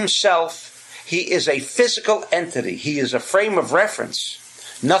within himself, he is a physical entity. He is a frame of reference.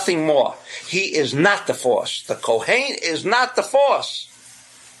 Nothing more. He is not the force. The Kohen is not the force.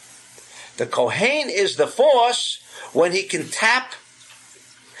 The Kohen is the force when he can tap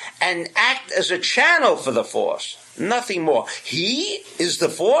and act as a channel for the force. Nothing more. He is the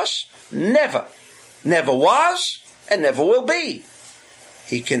force? Never. Never was and never will be.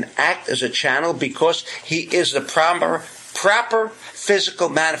 He can act as a channel because he is the proper physical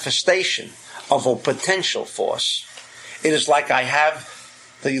manifestation of a potential force. It is like I have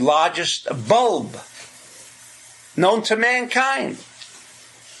the largest bulb known to mankind.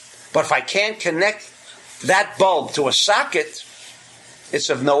 But if I can't connect that bulb to a socket, it's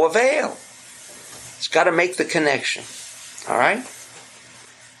of no avail. It's got to make the connection. All right?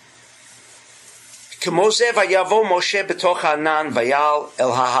 כמו זה ויבוא משה בתוך הענן ויעל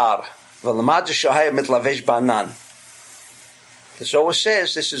אל ההר ולמד שהיה מתלבש בענן. The Zohar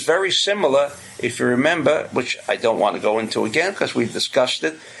says this is very similar, if you remember, which I don't want to go into again because we've discussed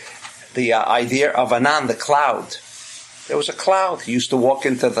it, the idea of Anan, the cloud. There was a cloud. He used to walk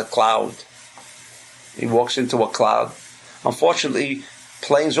into the cloud. He walks into a cloud. Unfortunately,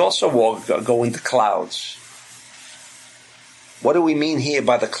 planes also go into clouds. What do we mean here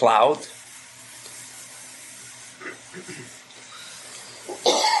by the cloud?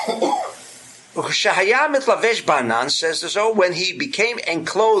 Says the Zohar, when he became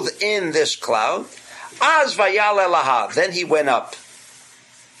enclosed in this cloud, Az vayal elaha, then he went up.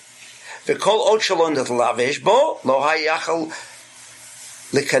 V'kol od shelo nitlavesh bo, lo hayachal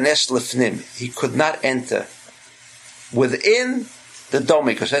likanes lifnim. He could not enter within the dome,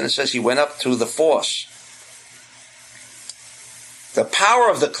 because then it says he went up through the force. The power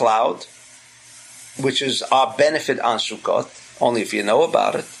of the cloud, which is our benefit on Sukkot, only if you know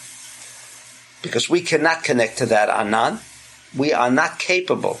about it, because we cannot connect to that Anan. We are not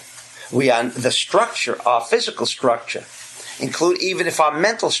capable. We are the structure, our physical structure, even if our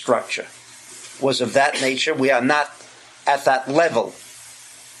mental structure was of that nature, we are not at that level,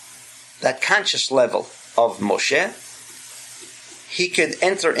 that conscious level of Moshe. He could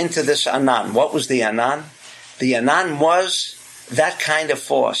enter into this Anan. What was the Anan? The Anan was that kind of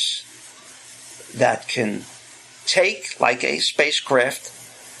force that can take, like a spacecraft,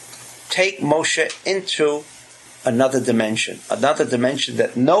 take Moshe into another dimension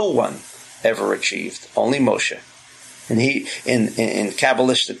that no one ever achieved, only Moshe. And he, in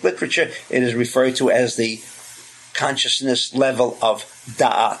Kabbalistic literature, it is referred to as the consciousness level of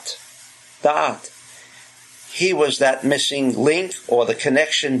Da'at. Da'at. He was that missing link, or the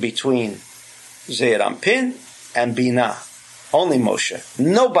connection between Zeir Anpin and Binah. Only Moshe.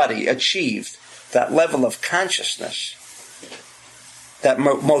 Nobody achieved that level of consciousness that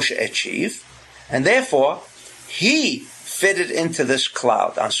Moshe achieved, and therefore he fitted into this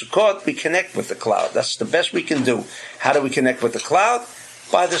cloud. On Sukkot, we connect with the cloud. That's the best we can do. How do we connect with the cloud?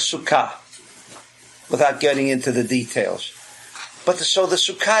 By the Sukkah, without getting into the details. So the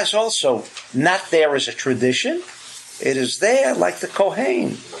Sukkah is also not there as a tradition. It is there like the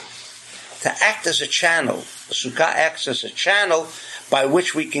Kohen, to act as a channel. The Sukkah acts as a channel by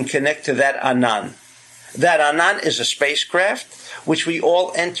which we can connect to that Anan. That Anan is a spacecraft which we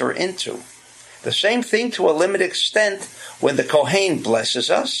all enter into. The same thing to a limited extent when the Kohen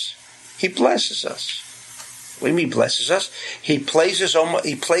blesses us. He blesses us. What do you mean blesses us? He places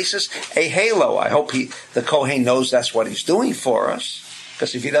a halo. I hope the Kohen knows that's what he's doing for us.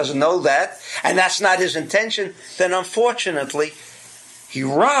 Because if he doesn't know that, and that's not his intention, then unfortunately, he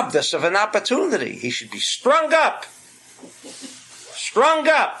robbed us of an opportunity. He should be strung up. Strung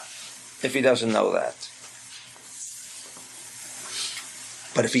up, if he doesn't know that.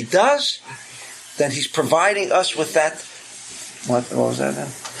 But if he does, then he's providing us with that. What was that then?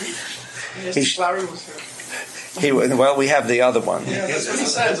 Well, we have the other one. Yeah, that's what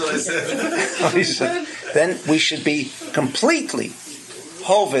he said. He said. Then we should be completely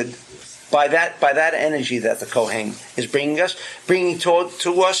hovered by that energy that the Kohen is bringing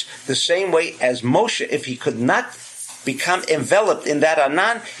to us the same way as Moshe. If he could not become enveloped in that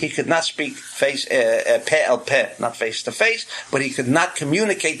Anan, he could not speak peh el peh, not face to face, but he could not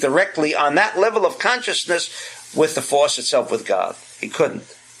communicate directly on that level of consciousness with the force itself, with God. He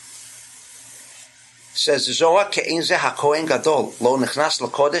couldn't. Says the Zohar, ke'ein zeh hakohen gadol lo nechnas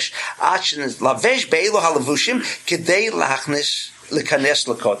l'kodesh ad shelavesh be'elu halevushim kedei lekanes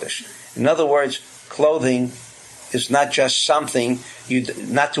l'kodesh. In other words, clothing is not just something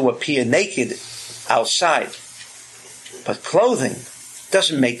not to appear naked outside. But clothing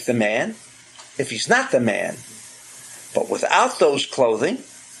doesn't make the man if he's not the man. But without those clothing,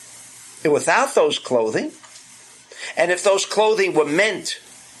 and if those clothing were meant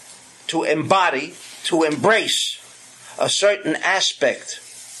to embody, to embrace a certain aspect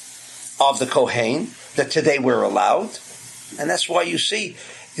of the Kohen that today we're allowed, and that's why you see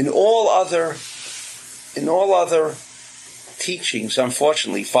in all other teachings,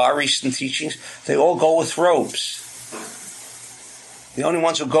 unfortunately, Far Eastern teachings, they all go with robes. The only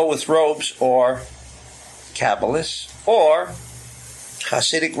ones who go with robes are Kabbalists or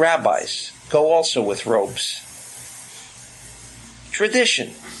Hasidic rabbis go also with robes.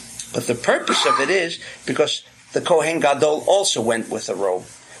 Tradition. But the purpose of it is because the Kohen Gadol also went with a robe.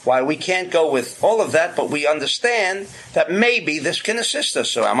 Why we can't go with all of that, but we understand that maybe this can assist us.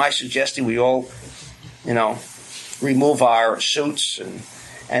 So am I suggesting we all, remove our suits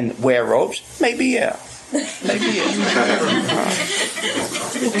and wear robes? Maybe, yeah. Maybe, yeah.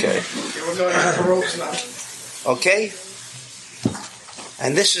 Okay. We're going after robes now. Okay?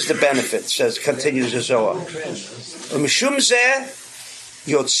 And this is the benefit, continues the Zohar. Mishum zeh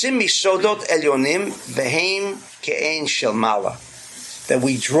yotzim misodot elyonim vehem ke'en shel mala. That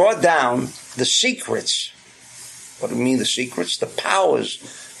we draw down the secrets What do we mean the secrets? The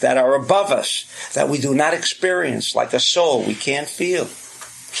powers that are above us, that we do not experience, like a soul we can't feel.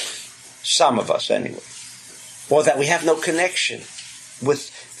 Some of us anyway. Or that we have no connection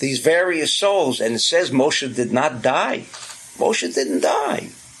with these various souls. And it says Moshe did not die. Moshe didn't die.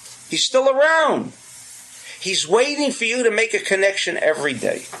 He's still around. He's waiting for you to make a connection every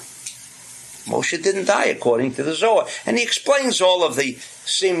day. Moshe didn't die according to the Zohar. And he explains all of the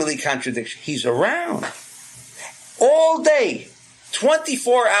seemingly contradictions. He's around. All day.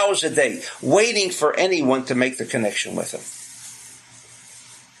 24 hours a day. Waiting for anyone to make the connection with him.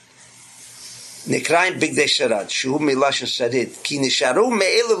 Nikraim bigdei sharad. Shu milashin sarid. Ki nisharu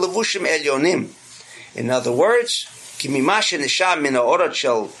me'elu levushim elyonim. In other words, ki mimashe nisham min ha'orot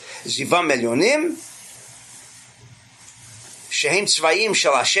shel zivam elyonim. Shehem tzvayim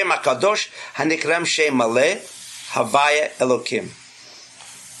shel Hashem HaKadosh hanikram Shem Maleh Havaya Elokim.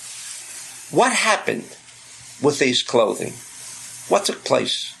 What happened with these clothing? What took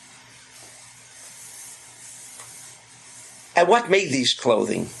place? And what made these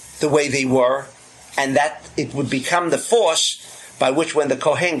clothing the way they were, and that it would become the force by which when the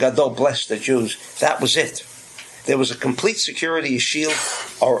Kohen Gadol blessed the Jews, that was it. There was a complete security, a shield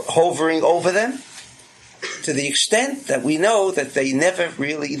or hovering over them, to the extent that we know that they never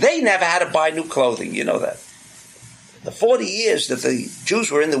had to buy new clothing. You know that. The 40 years that the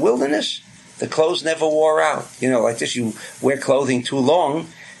Jews were in the wilderness, the clothes never wore out. You know, like this, you wear clothing too long,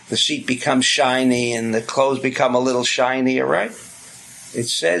 the seat becomes shiny and the clothes become a little shinier, right? It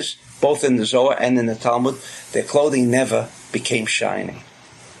says, both in the Zohar and in the Talmud, their clothing never became shiny.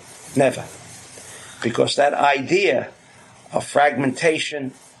 Never. Because that idea of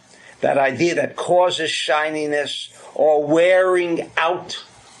fragmentation, that idea that causes shininess or wearing out,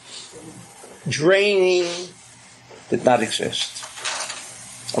 draining, did not exist.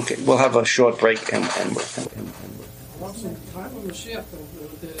 Okay, we'll have a short break and Once in the time of Mashiach,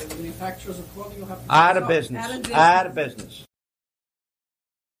 the manufacturers of clothing will have to out of business.